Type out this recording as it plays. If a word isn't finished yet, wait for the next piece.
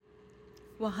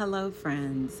Well, hello,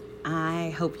 friends.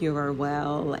 I hope you are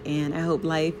well, and I hope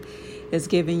life is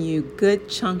giving you good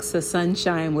chunks of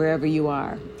sunshine wherever you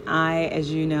are.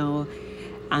 As you know,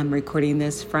 I'm recording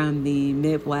this from the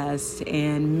Midwest,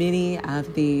 and many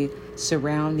of the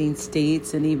surrounding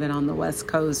states and even on the West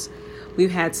Coast,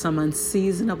 we've had some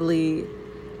unseasonably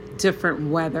different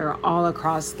weather all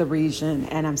across the region,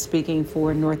 and I'm speaking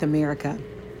for North America.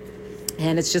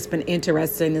 And it's just been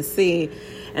interesting to see.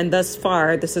 And thus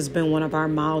far, this has been one of our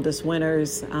mildest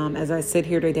winters. As I sit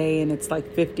here today and it's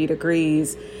like 50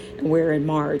 degrees and we're in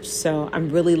March. So I'm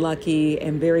really lucky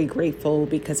and very grateful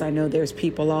because I know there's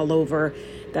people all over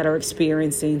that are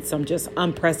experiencing some just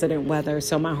unprecedented weather.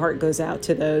 So my heart goes out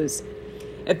to those.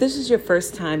 If this is your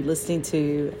first time listening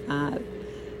to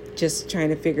Just Trying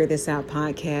to Figure This Out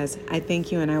podcast, I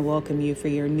thank you and I welcome you for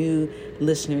your new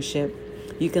listenership.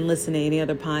 You can listen to any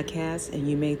other podcast, and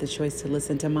you made the choice to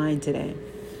listen to mine today.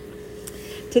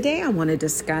 Today, I want to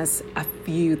discuss a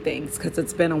few things because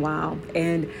it's been a while.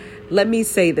 And let me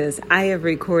say this. I have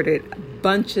recorded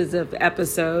bunches of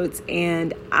episodes,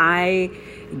 and I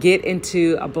get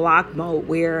into a block mode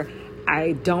where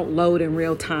I don't load in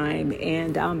real time.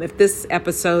 And if this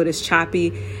episode is choppy,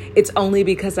 it's only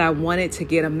because I wanted to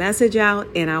get a message out,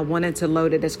 and I wanted to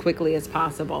load it as quickly as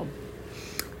possible.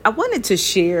 I wanted to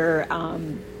share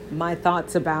my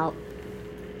thoughts about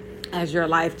as your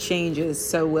life changes,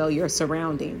 so will your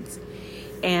surroundings.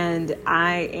 And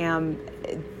I am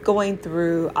going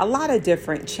through a lot of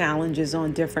different challenges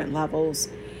on different levels.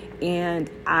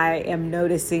 And I am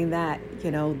noticing that,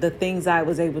 the things I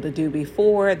was able to do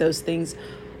before, those things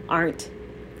aren't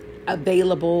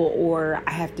available, or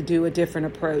I have to do a different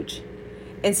approach.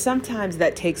 And sometimes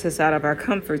that takes us out of our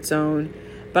comfort zone.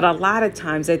 But a lot of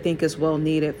times I think is well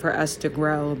needed for us to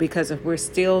grow, because if we're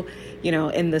still,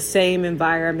 in the same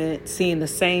environment, seeing the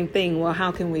same thing, well,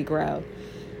 how can we grow?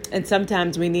 And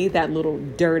sometimes we need that little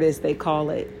dirt, as they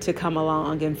call it, to come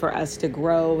along and for us to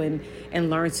grow and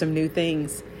learn some new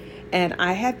things. And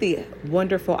I had the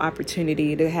wonderful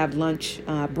opportunity to have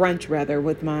brunch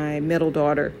with my middle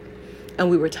daughter. And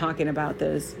we were talking about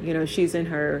this. She's in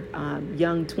her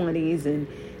young 20s and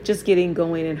just getting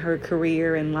going in her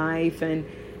career and life. And,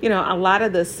 a lot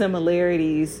of the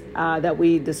similarities that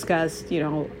we discussed,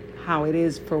 how it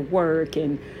is for work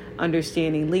and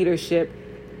understanding leadership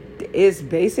is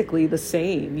basically the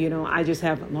same. I just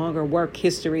have longer work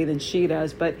history than she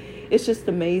does, but it's just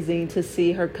amazing to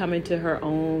see her come into her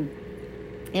own.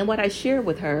 And what I share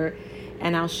with her,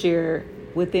 and I'll share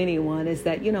with anyone, is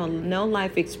that, no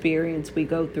life experience we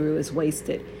go through is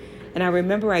wasted. And I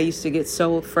remember I used to get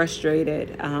so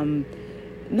frustrated,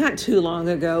 not too long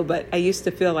ago, but I used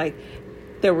to feel like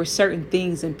there were certain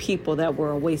things and people that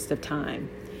were a waste of time.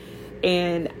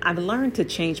 And I've learned to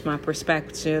change my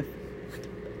perspective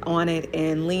on it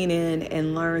and lean in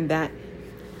and learn that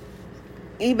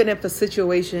even if a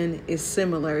situation is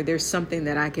similar, there's something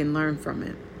that I can learn from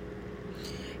it.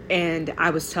 And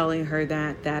I was telling her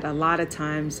that a lot of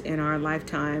times in our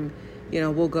lifetime,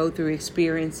 we'll go through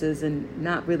experiences and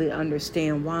not really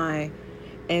understand why.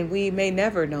 And we may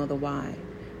never know the why.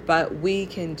 But we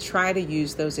can try to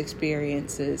use those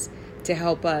experiences to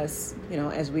help us,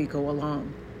 as we go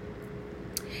along.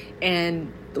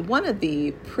 And one of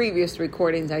the previous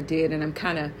recordings I did, and I'm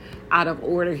kind of out of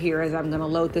order here as I'm going to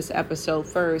load this episode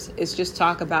first, is just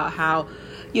talk about how,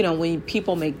 when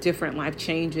people make different life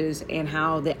changes and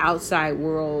how the outside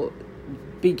world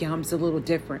becomes a little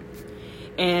different.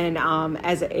 And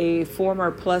as a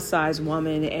former plus size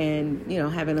woman and,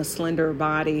 having a slender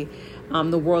body,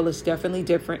 the world is definitely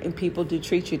different and people do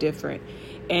treat you different.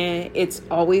 And it's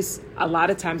always a lot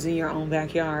of times in your own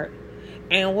backyard.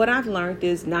 And what I've learned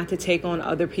is not to take on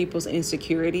other people's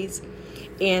insecurities.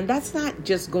 And that's not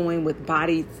just going with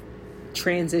body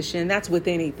transition. That's with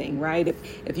anything, right?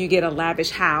 If you get a lavish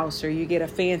house, or you get a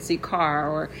fancy car,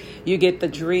 or you get the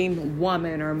dream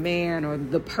woman or man or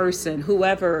the person,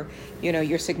 whoever,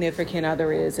 your significant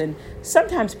other is. And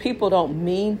sometimes people don't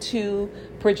mean to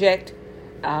project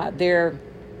their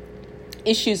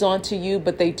issues onto you,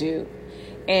 but they do.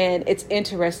 And it's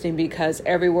interesting because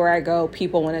everywhere I go,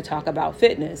 people want to talk about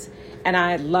fitness. And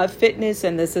I love fitness.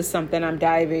 And this is something I'm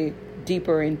diving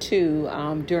deeper into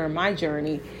during my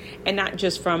journey. And not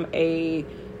just from a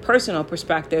personal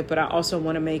perspective, but I also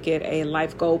want to make it a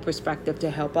life goal perspective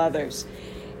to help others.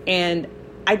 And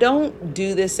I don't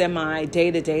do this in my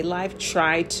day-to-day life,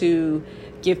 try to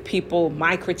give people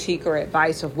my critique or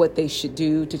advice of what they should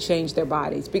do to change their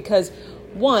bodies. Because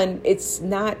one, it's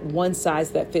not one size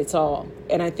that fits all.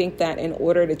 And I think that in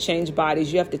order to change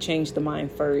bodies, you have to change the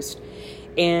mind first.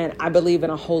 And I believe in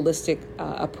a holistic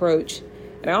approach.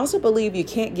 And I also believe you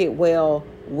can't get well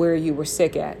where you were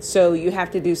sick at. So you have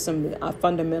to do some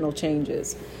fundamental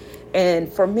changes.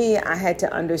 And for me, I had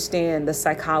to understand the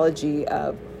psychology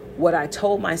of what I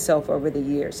told myself over the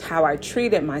years, how I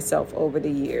treated myself over the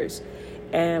years,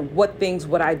 and what things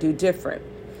would I do different.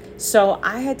 So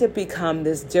I had to become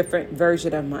this different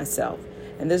version of myself.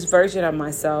 And this version of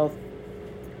myself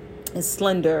is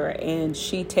slender, and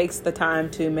she takes the time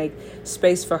to make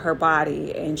space for her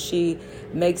body, and she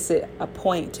makes it a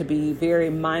point to be very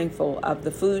mindful of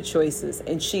the food choices,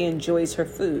 and she enjoys her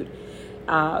food.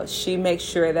 She makes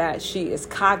sure that she is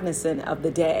cognizant of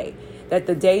the day, that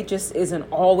the day just isn't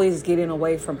always getting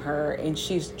away from her, and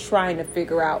she's trying to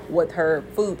figure out what her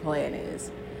food plan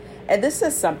is. And this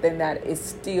is something that is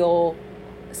still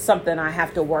something I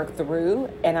have to work through,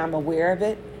 and I'm aware of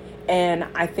it. And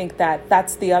I think that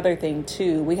that's the other thing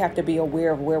too. We have to be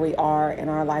aware of where we are in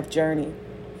our life journey.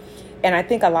 And I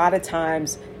think a lot of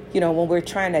times, when we're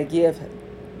trying to give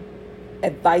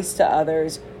advice to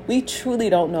others, we truly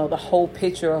don't know the whole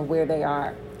picture of where they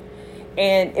are.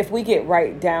 And if we get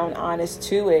right down honest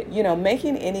to it,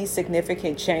 making any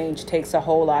significant change takes a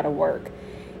whole lot of work.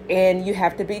 And you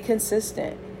have to be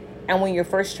consistent. And when you're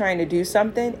first trying to do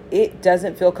something, it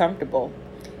doesn't feel comfortable.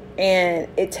 And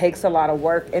it takes a lot of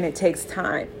work, and it takes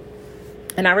time.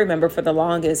 And I remember for the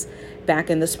longest, back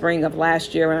in the spring of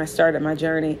last year when I started my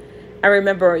journey, I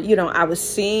remember, I was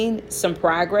seeing some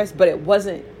progress, but it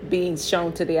wasn't being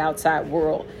shown to the outside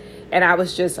world. And I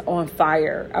was just on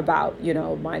fire about,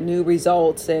 my new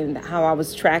results and how I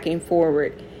was tracking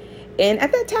forward. And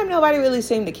at that time, nobody really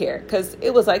seemed to care, because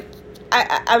it was like,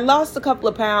 I lost a couple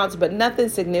of pounds, but nothing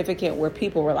significant where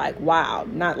people were like, wow,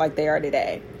 not like they are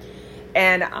today.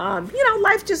 And,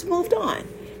 life just moved on.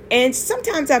 And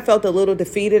sometimes I felt a little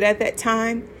defeated at that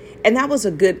time. And that was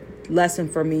a good lesson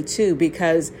for me, too,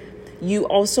 because you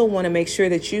also want to make sure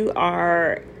that you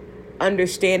are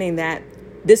understanding that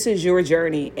this is your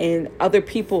journey and other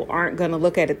people aren't going to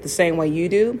look at it the same way you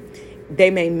do.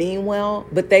 They may mean well,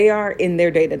 but they are in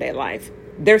their day-to-day life.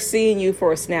 They're seeing you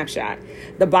for a snapshot.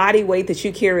 The body weight that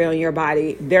you carry on your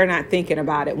body, they're not thinking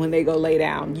about it when they go lay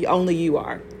down. Only you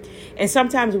are. And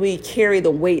sometimes we carry the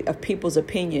weight of people's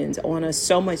opinions on us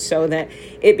so much so that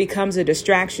it becomes a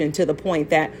distraction to the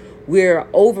point that we're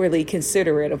overly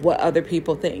considerate of what other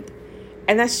people think.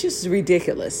 And that's just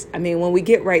ridiculous. I mean, when we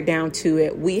get right down to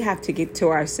it, we have to get to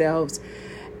ourselves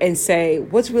and say,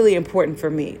 what's really important for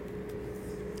me?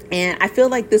 And I feel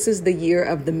like this is the year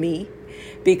of the me,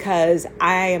 because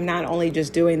I am not only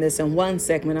just doing this in one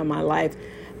segment of my life,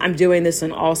 I'm doing this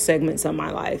in all segments of my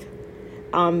life.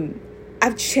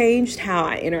 I've changed how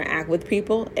I interact with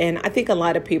people, and I think a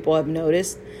lot of people have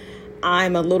noticed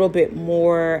I'm a little bit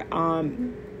more,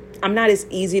 I'm not as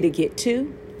easy to get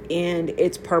to, and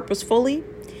it's purposefully,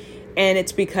 and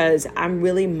it's because I'm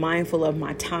really mindful of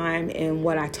my time and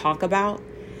what I talk about.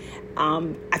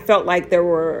 I felt like there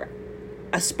were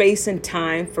a space and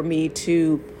time for me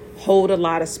to hold a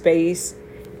lot of space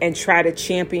and try to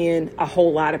champion a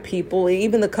whole lot of people,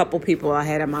 even the couple people I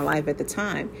had in my life at the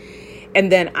time. And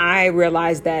then I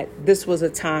realized that this was a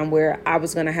time where I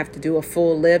was going to have to do a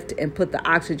full lift and put the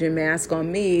oxygen mask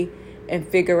on me and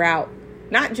figure out,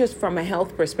 not just from a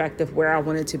health perspective where I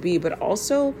wanted to be, but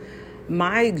also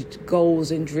my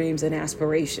goals and dreams and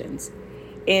aspirations.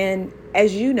 And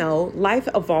as you know, life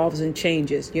evolves and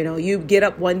changes. You get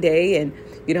up one day and,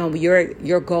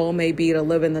 your goal may be to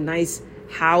live in the nice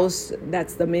house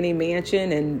that's the mini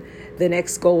mansion, and the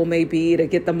next goal may be to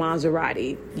get the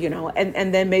Maserati,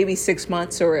 and then maybe 6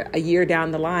 months or a year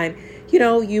down the line,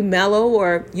 you mellow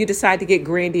or you decide to get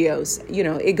grandiose.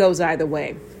 It goes either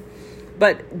way.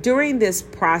 But during this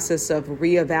process of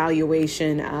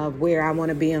reevaluation of where I want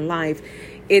to be in life,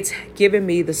 it's given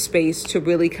me the space to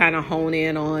really kind of hone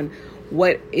in on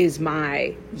what is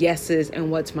my yeses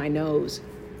and what's my nos.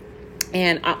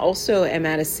 And I also am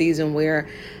at a season where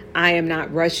I am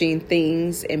not rushing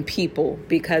things and people,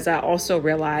 because I also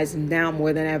realize now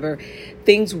more than ever,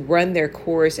 things run their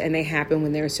course and they happen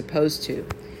when they're supposed to.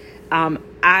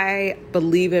 I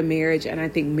believe in marriage, and I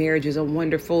think marriage is a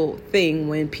wonderful thing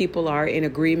when people are in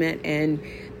agreement and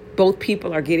both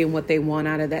people are getting what they want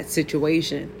out of that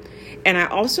situation. And I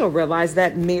also realize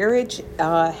that marriage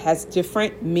has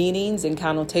different meanings and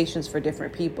connotations for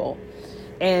different people.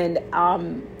 And,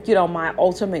 my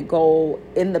ultimate goal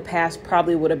in the past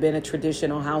probably would have been a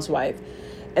traditional housewife.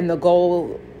 And the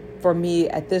goal for me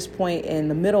at this point in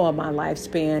the middle of my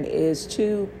lifespan is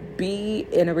to be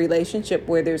in a relationship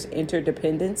where there's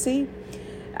interdependency,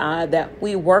 that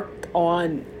we work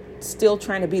on still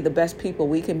trying to be the best people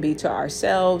we can be to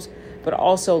ourselves, but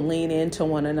also lean into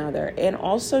one another and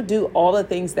also do all the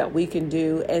things that we can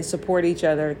do and support each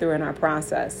other through in our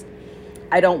process.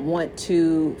 I don't want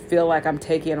to feel like I'm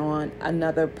taking on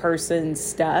another person's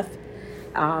stuff.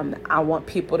 I want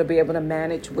people to be able to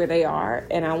manage where they are,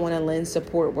 and I want to lend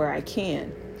support where I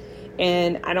can.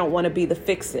 And I don't want to be the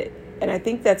fix-it. And I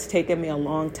think that's taken me a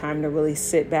long time to really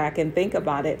sit back and think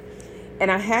about it.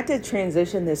 And I had to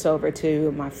transition this over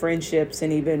to my friendships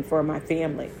and even for my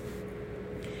family.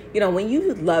 When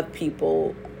you love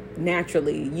people,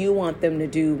 naturally, you want them to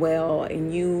do well,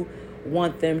 and you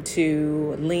want them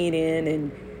to lean in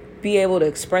and be able to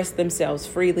express themselves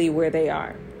freely where they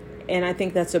are. And I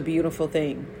think that's a beautiful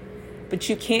thing. But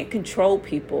you can't control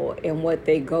people and what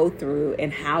they go through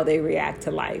and how they react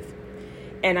to life.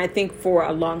 And I think for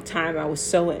a long time, I was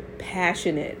so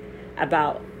passionate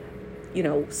about,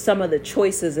 some of the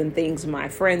choices and things my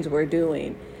friends were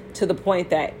doing, to the point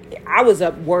that I was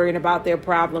up worrying about their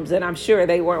problems, and I'm sure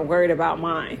they weren't worried about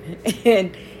mine.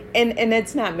 And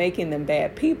it's not making them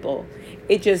bad people.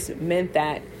 It just meant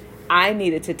that I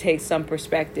needed to take some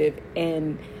perspective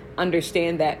and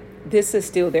understand that this is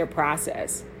still their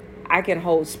process. I can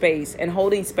hold space, and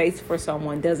holding space for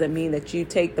someone doesn't mean that you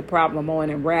take the problem on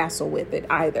and wrestle with it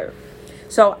either.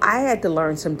 So I had to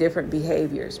learn some different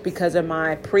behaviors, because in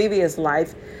my previous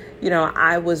life,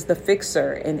 I was the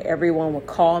fixer, and everyone would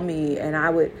call me and I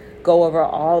would go over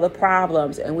all the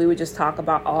problems, and we would just talk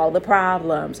about all the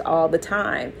problems all the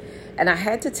time. And I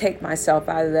had to take myself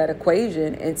out of that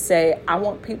equation and say, I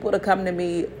want people to come to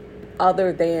me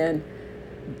other than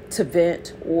to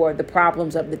vent or the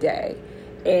problems of the day.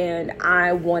 And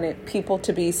I wanted people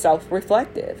to be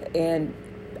self-reflective and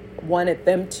wanted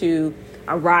them to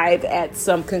arrive at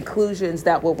some conclusions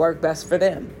that will work best for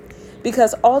them.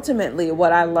 Because ultimately,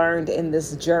 what I learned in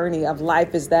this journey of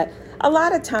life is that a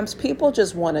lot of times people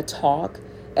just want to talk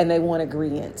and they want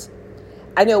agreement.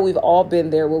 I know we've all been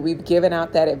there where we've given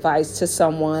out that advice to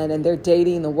someone and they're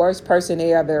dating the worst person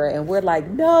ever. And we're like,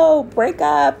 no, break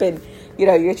up. And,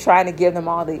 you're trying to give them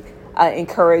all the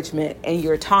encouragement, and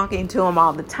you're talking to them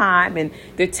all the time, and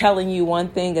they're telling you one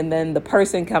thing, and then the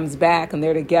person comes back and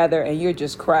they're together and you're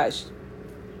just crushed.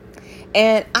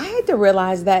 And I had to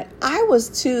realize that I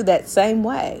was too that same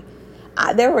way.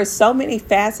 There were so many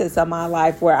facets of my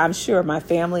life where I'm sure my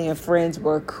family and friends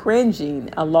were cringing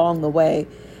along the way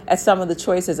at some of the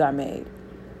choices I made.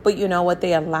 But you know what?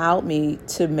 They allowed me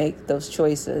to make those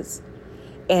choices.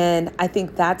 And I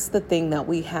think that's the thing that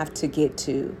we have to get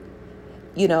to.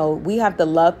 We have to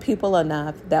love people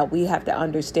enough that we have to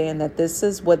understand that this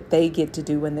is what they get to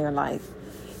do in their life,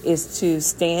 is to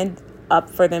stand up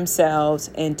for themselves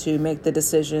and to make the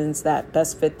decisions that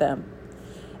best fit them.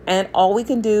 And all we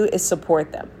can do is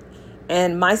support them.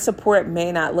 And my support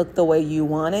may not look the way you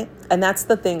want it. And that's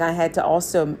the thing I had to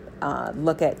also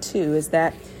look at too, is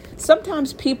that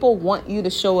sometimes people want you to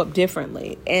show up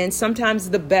differently. And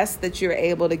sometimes the best that you're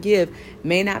able to give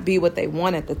may not be what they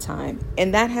want at the time.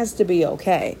 And that has to be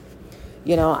okay.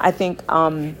 I think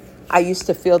I used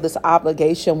to feel this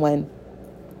obligation when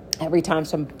every time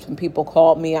some people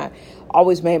called me, I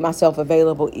always made myself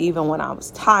available, even when I was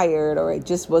tired or it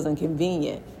just wasn't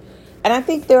convenient. And I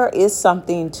think there is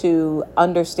something to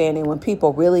understanding when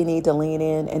people really need to lean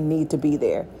in and need to be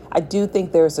there. I do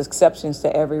think there's exceptions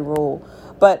to every rule.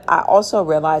 But I also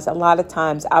realized a lot of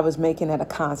times I was making it a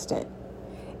constant.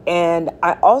 And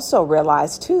I also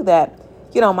realized, too, that,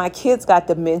 my kids got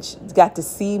to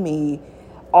see me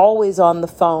always on the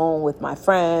phone with my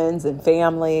friends and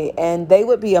family, and they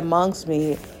would be amongst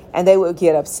me and they would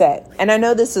get upset. And I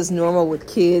know this is normal with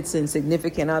kids and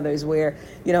significant others where,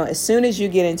 as soon as you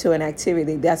get into an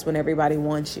activity, that's when everybody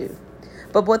wants you.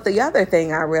 But what the other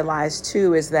thing I realized,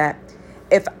 too, is that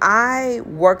if I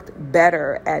worked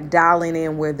better at dialing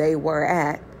in where they were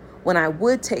at, when I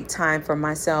would take time for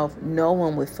myself, no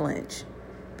one would flinch,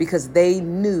 because they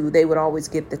knew they would always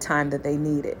get the time that they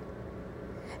needed.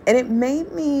 And it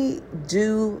made me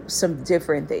do some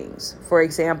different things. For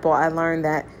example, I learned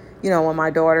that, when my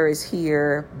daughter is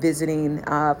here visiting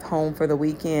home for the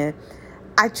weekend,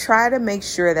 I try to make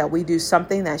sure that we do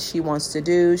something that she wants to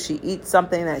do. She eats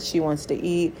something that she wants to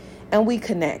eat, and we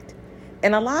connect.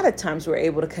 And a lot of times we're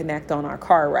able to connect on our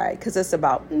car ride, because it's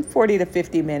about 40 to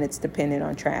 50 minutes, depending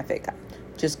on traffic,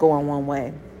 just going one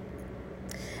way.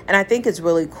 And I think it's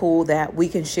really cool that we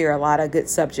can share a lot of good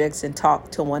subjects and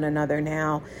talk to one another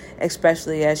now,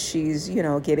 especially as she's,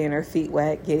 getting her feet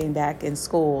wet, getting back in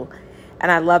school.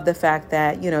 And I love the fact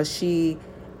that, she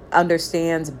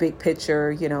understands big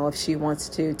picture, if she wants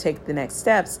to take the next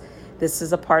steps, this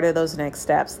is a part of those next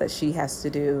steps that she has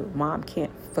to do. Mom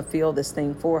can't fulfill this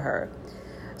thing for her.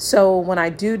 So when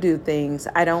I do things,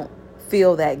 I don't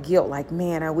feel that guilt, like,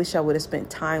 man, I wish I would have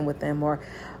spent time with them, or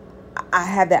I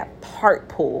have that heart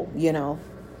pull,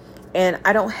 And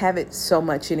I don't have it so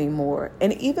much anymore.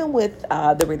 And even with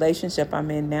the relationship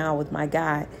I'm in now with my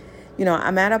guy,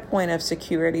 I'm at a point of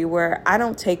security where I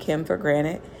don't take him for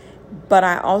granted. But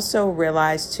I also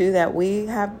realize too that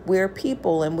we're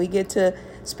people, and we get to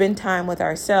spend time with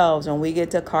ourselves, and we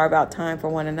get to carve out time for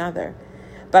one another.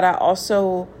 But I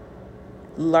also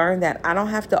learned that I don't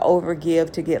have to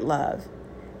overgive to get love.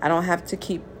 I don't have to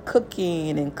keep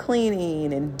cooking and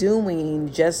cleaning and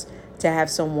doing just to have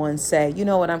someone say, you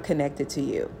know what, I'm connected to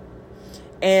you.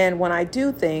 And when I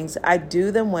do things, I do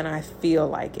them when I feel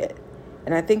like it.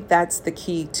 And I think that's the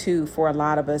key too for a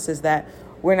lot of us, is that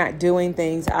we're not doing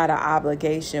things out of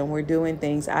obligation. We're doing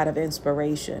things out of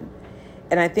inspiration.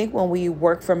 And I think when we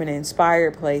work from an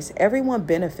inspired place, everyone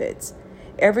benefits.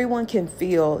 Everyone can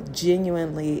feel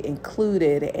genuinely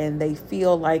included, and they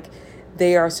feel like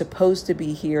they are supposed to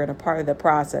be here and a part of the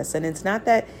process. And it's not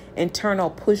that internal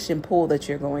push and pull that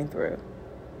you're going through.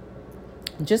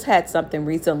 Just had something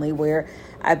recently where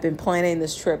I've been planning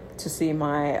this trip to see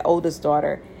my oldest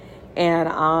daughter.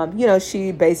 And,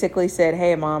 she basically said,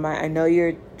 hey, Mom, I know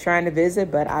you're trying to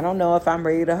visit, but I don't know if I'm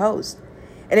ready to host.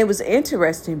 And it was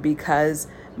interesting because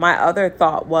my other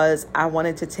thought was I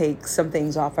wanted to take some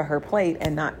things off of her plate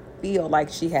and not feel like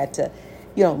she had to,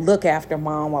 look after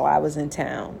Mom while I was in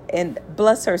town. And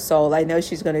bless her soul, I know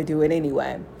she's going to do it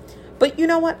anyway. But you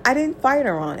know what? I didn't fight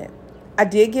her on it. I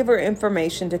did give her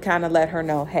information to kind of let her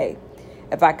know, hey,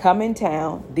 if I come in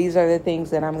town, these are the things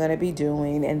that I'm going to be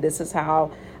doing, and this is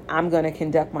how I'm going to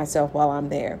conduct myself while I'm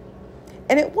there.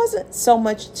 And it wasn't so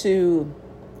much to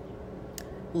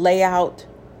lay out,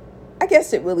 I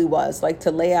guess it really was, like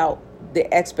to lay out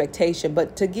the expectation,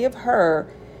 but to give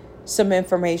her some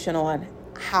information on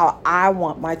how I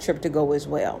want my trip to go as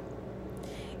well.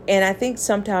 And I think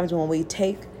sometimes when we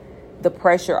take the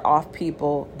pressure off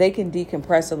people, they can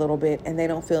decompress a little bit and they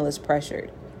don't feel as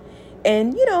pressured.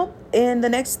 And, in the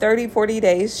next 30, 40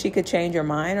 days, she could change her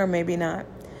mind or maybe not.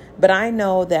 But I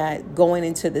know that going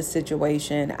into this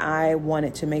situation, I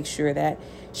wanted to make sure that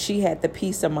she had the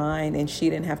peace of mind and she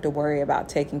didn't have to worry about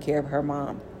taking care of her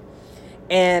mom.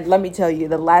 And let me tell you,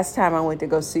 the last time I went to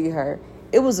go see her,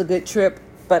 it was a good trip,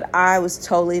 but I was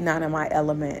totally not in my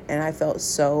element and I felt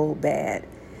so bad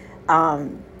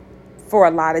for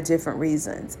a lot of different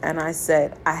reasons. And I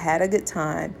said, I had a good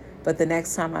time, but the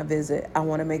next time I visit, I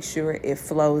want to make sure it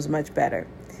flows much better.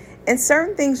 And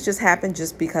certain things just happen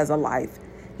just because of life.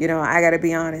 I got to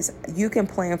be honest, you can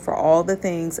plan for all the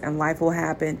things and life will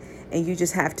happen and you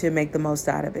just have to make the most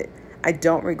out of it. I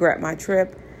don't regret my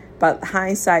trip, but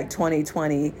hindsight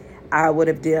 2020, I would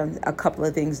have done a couple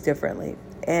of things differently.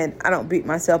 And I don't beat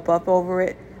myself up over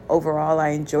it. Overall, I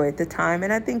enjoyed the time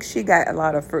and I think she got a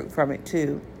lot of fruit from it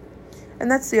too. And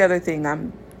that's the other thing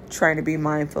I'm trying to be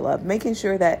mindful of, making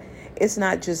sure that it's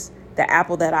not just the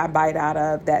apple that I bite out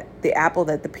of, that the apple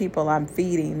that the people I'm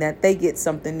feeding, that they get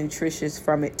something nutritious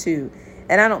from it too.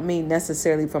 And I don't mean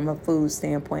necessarily from a food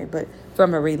standpoint, but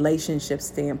from a relationship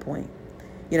standpoint.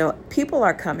 People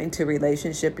are coming to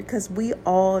relationship because we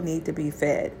all need to be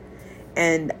fed.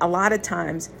 And a lot of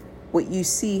times what you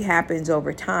see happens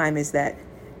over time is that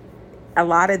a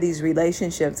lot of these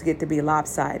relationships get to be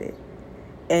lopsided.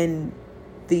 And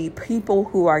the people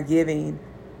who are giving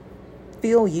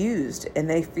feel used and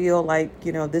they feel like,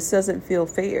 this doesn't feel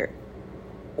fair.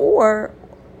 Or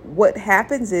what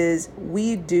happens is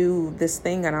we do this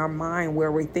thing in our mind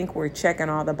where we think we're checking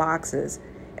all the boxes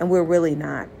and we're really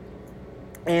not.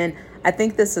 And I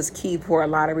think this is key for a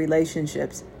lot of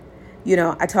relationships.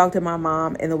 I talk to my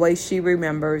mom and the way she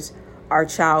remembers our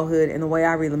childhood and the way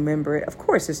I remember it, of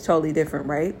course, is totally different,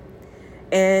 right?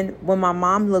 And when my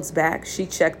mom looks back, she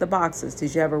checked the boxes.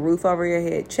 Did you have a roof over your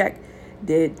head? Check.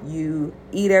 Did you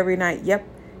eat every night? Yep.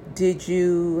 Did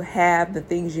you have the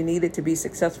things you needed to be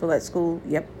successful at school?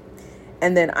 Yep.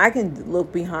 And then I can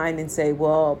look behind and say,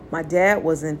 well, my dad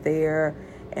wasn't there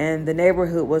and the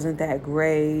neighborhood wasn't that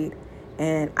great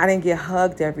and I didn't get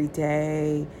hugged every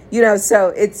day. So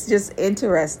it's just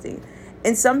interesting.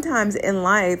 And sometimes in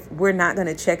life, we're not going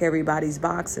to check everybody's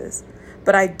boxes.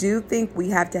 But I do think we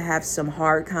have to have some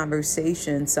hard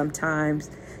conversations sometimes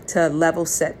to level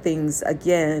set things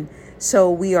again,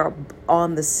 so we are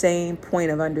on the same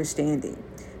point of understanding.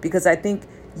 Because I think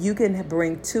you can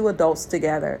bring two adults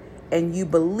together and you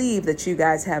believe that you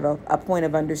guys have a point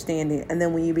of understanding. And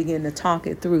then when you begin to talk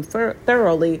it through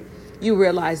thoroughly, you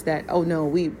realize that, oh no,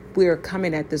 we're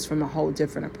coming at this from a whole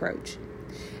different approach.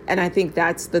 And I think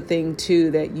that's the thing too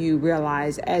that you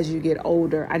realize as you get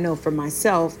older. I know for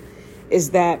myself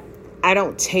is that I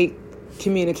don't take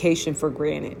communication for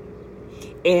granted.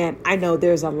 And I know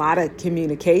there's a lot of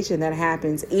communication that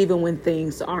happens even when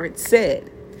things aren't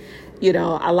said.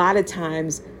 A lot of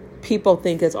times people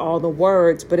think it's all the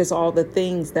words, but it's all the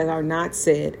things that are not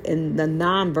said and the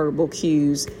nonverbal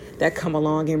cues that come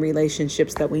along in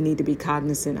relationships that we need to be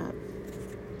cognizant of.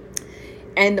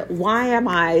 And why am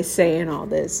I saying all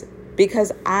this?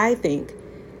 Because I think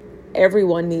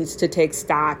everyone needs to take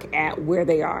stock at where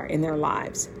they are in their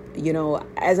lives.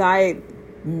 As I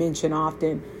mention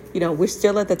often, we're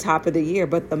still at the top of the year,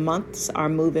 but the months are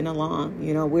moving along.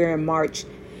 We're in March,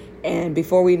 and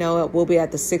before we know it, we'll be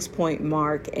at the 6-point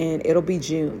mark, and it'll be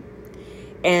June.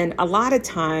 And a lot of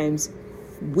times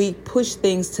we push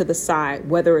things to the side,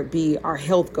 whether it be our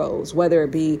health goals, whether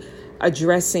it be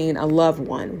addressing a loved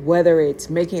one, whether it's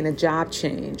making a job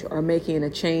change or making a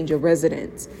change of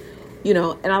residence. And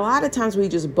a lot of times we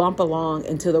just bump along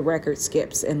until the record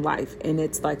skips in life. And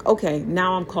it's like, okay,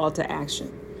 now I'm called to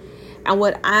action. And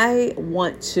what I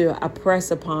want to impress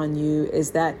upon you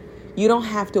is that you don't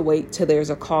have to wait till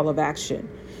there's a call of action.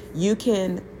 You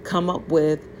can come up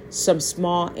with some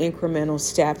small incremental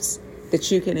steps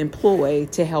that you can employ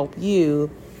to help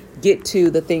you get to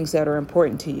the things that are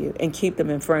important to you and keep them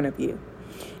in front of you.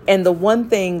 And the one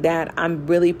thing that I'm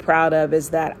really proud of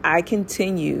is that I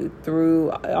continued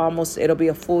through it'll be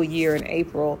a full year in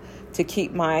April to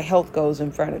keep my health goals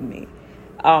in front of me.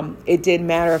 It didn't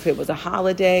matter if it was a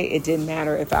holiday. It didn't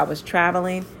matter if I was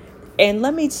traveling. And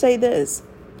let me say this,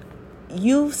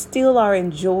 you still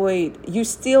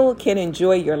can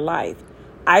enjoy your life.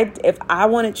 If I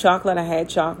wanted chocolate, I had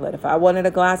chocolate. If I wanted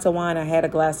a glass of wine, I had a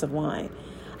glass of wine.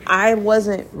 I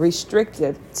wasn't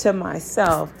restrictive to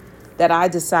myself that I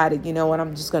decided,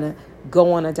 I'm just going to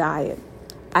go on a diet.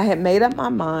 I had made up my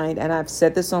mind, and I've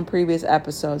said this on previous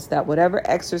episodes, that whatever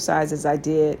exercises I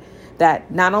did,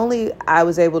 that not only I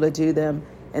was able to do them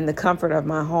in the comfort of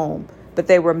my home, but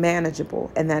they were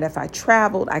manageable, and that if I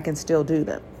traveled, I can still do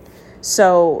them.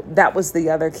 So that was the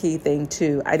other key thing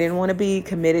too. I didn't want to be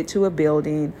committed to a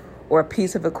building or a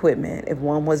piece of equipment if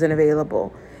one wasn't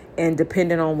available and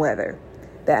dependent on weather,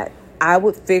 that I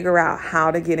would figure out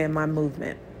how to get in my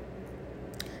movement.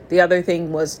 The other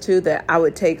thing was too that I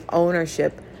would take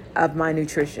ownership of my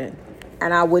nutrition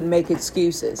and I wouldn't make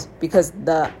excuses, because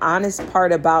the honest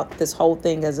part about this whole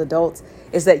thing as adults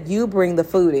is that you bring the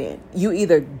food in. You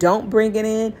either don't bring it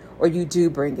in or you do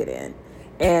bring it in.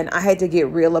 And I had to get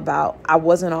real about, I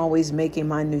wasn't always making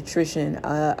my nutrition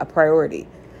a priority.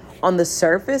 On the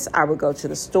surface, I would go to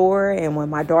the store, and when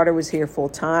my daughter was here full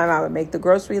time, I would make the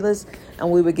grocery list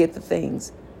and we would get the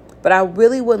things. But I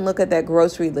really wouldn't look at that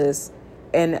grocery list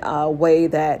in a way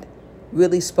that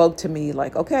really spoke to me,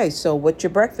 like, okay, so what's your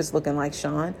breakfast looking like,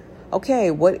 Sean? Okay,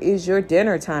 what is your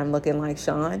dinner time looking like,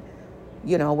 Sean?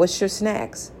 What's your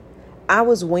snacks? I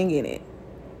was winging it.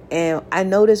 And I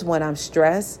noticed when I'm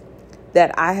stressed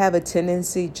that I have a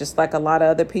tendency, just like a lot of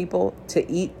other people, to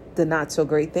eat the not so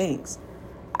great things.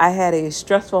 I had a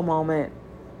stressful moment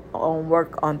on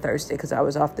work on Thursday because I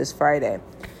was off this Friday.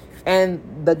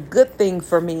 And the good thing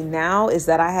for me now is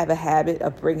that I have a habit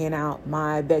of bringing out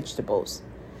my vegetables.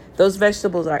 Those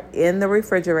vegetables are in the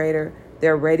refrigerator.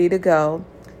 They're ready to go.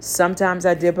 Sometimes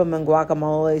I dip them in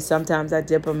guacamole. Sometimes I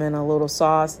dip them in a little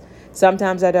sauce.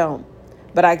 Sometimes I don't.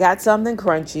 But I got something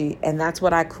crunchy, and that's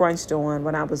what I crunched on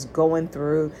when I was going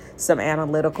through some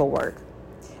analytical work.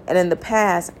 And in the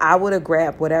past, I would have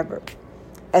grabbed whatever.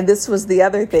 And this was the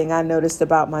other thing I noticed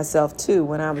about myself, too,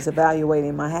 when I was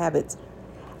evaluating my habits.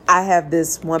 I have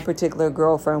this one particular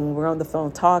girlfriend, when we're on the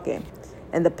phone talking,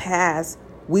 in the past,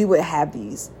 we would have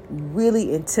these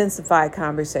really intensified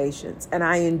conversations. And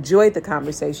I enjoyed the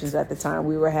conversations at the time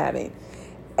we were having.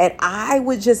 And I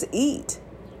would just eat.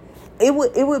 It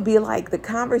would be like the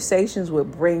conversations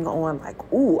would bring on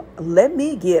like, ooh, let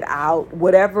me get out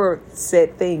whatever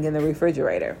said thing in the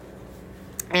refrigerator.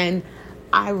 And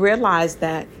I realized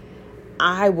that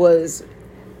I was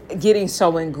getting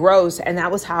so engrossed, and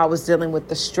that was how I was dealing with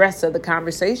the stress of the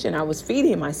conversation I was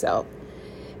feeding myself.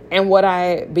 And what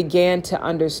I began to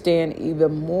understand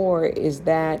even more is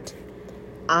that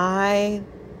I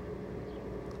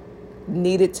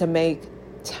needed to make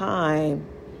time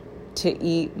to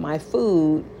eat my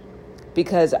food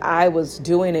because I was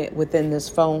doing it within this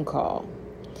phone call.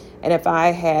 And if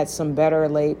I had some better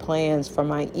laid plans for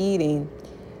my eating,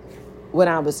 when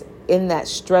I was in that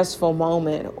stressful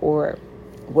moment or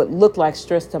what looked like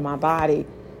stress to my body,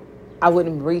 I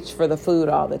wouldn't reach for the food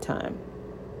all the time.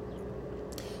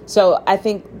 So I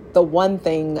think the one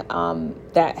thing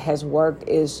that has worked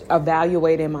is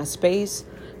evaluating my space,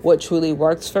 what truly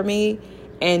works for me,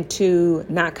 and to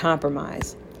not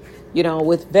compromise.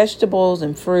 With vegetables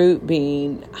and fruit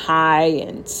being high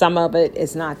and some of it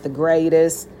is not the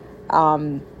greatest,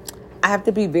 I have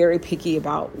to be very picky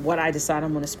about what I decide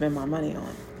I'm going to spend my money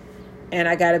on. And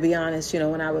I got to be honest,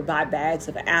 when I would buy bags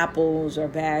of apples or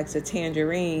bags of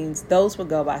tangerines, those would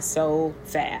go by so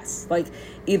fast. Like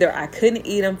either I couldn't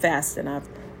eat them fast enough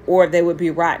or they would be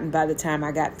rotten by the time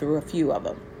I got through a few of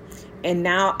them. And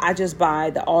now I just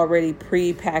buy the already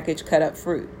pre-packaged cut up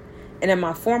fruit. And in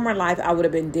my former life, I would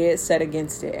have been dead set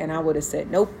against it. And I would have said,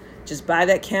 nope, just buy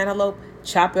that cantaloupe,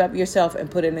 chop it up yourself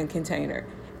and put it in a container.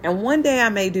 And one day I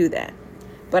may do that.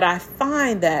 But I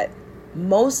find that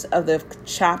most of the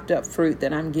chopped up fruit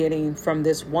that I'm getting from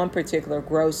this one particular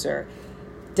grocer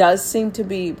does seem to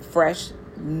be fresh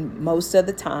most of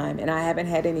the time, and I haven't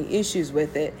had any issues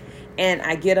with it. And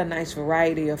I get a nice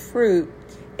variety of fruit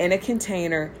in a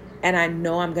container, and I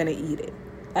know I'm going to eat it.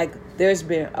 Like there's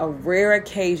been a rare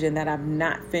occasion that I've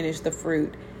not finished the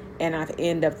fruit and I've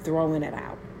ended up throwing it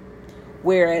out.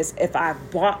 Whereas if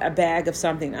I've bought a bag of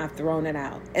something, I've thrown it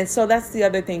out. And so that's the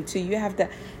other thing too. You have to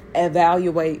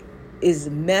evaluate, is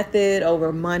method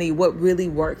over money what really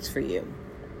works for you?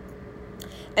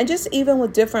 And just even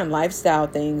with different lifestyle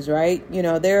things, right?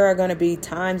 There are going to be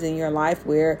times in your life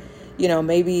where,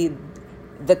 maybe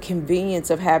the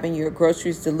convenience of having your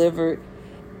groceries delivered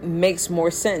makes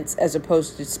more sense as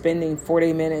opposed to spending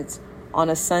 40 minutes on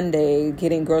a Sunday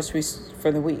getting groceries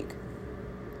for the week.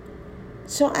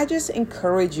 So I just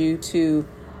encourage you to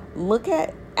look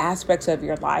at aspects of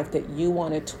your life that you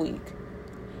want to tweak.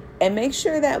 And make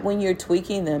sure that when you're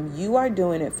tweaking them, you are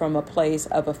doing it from a place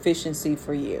of efficiency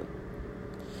for you.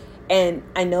 And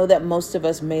I know that most of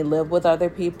us may live with other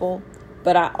people,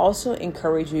 but I also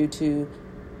encourage you to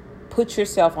put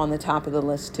yourself on the top of the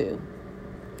list too.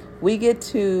 We get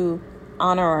to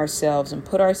honor ourselves and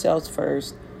put ourselves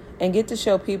first and get to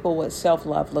show people what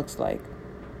self-love looks like.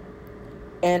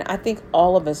 And I think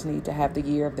all of us need to have the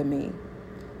year of the me,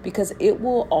 because it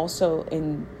will also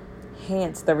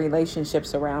enhance the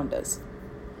relationships around us.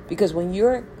 Because when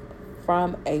you're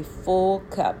from a full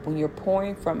cup, when you're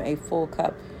pouring from a full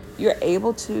cup, you're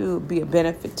able to be a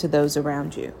benefit to those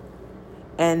around you.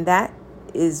 And that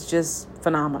is just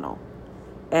phenomenal.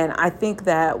 And I think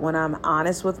that when I'm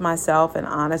honest with myself and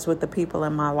honest with the people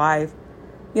in my life,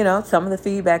 some of the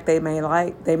feedback they may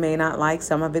like, they may not like,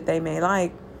 some of it they may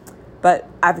like. But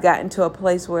I've gotten to a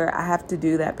place where I have to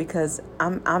do that because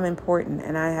I'm important,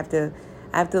 and I have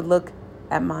to look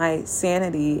at my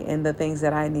sanity and the things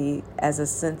that I need as a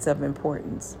sense of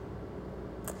importance.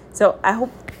 So I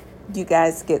hope you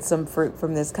guys get some fruit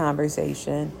from this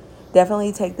conversation.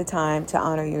 Definitely take the time to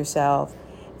honor yourself,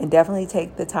 and definitely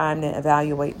take the time to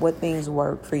evaluate what things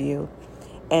work for you.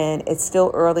 And it's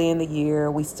still early in the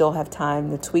year. We still have time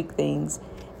to tweak things,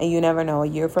 and you never know, a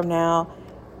year from now,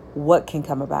 what can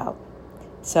come about.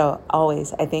 So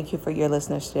always, I thank you for your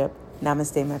listenership.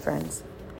 Namaste, my friends.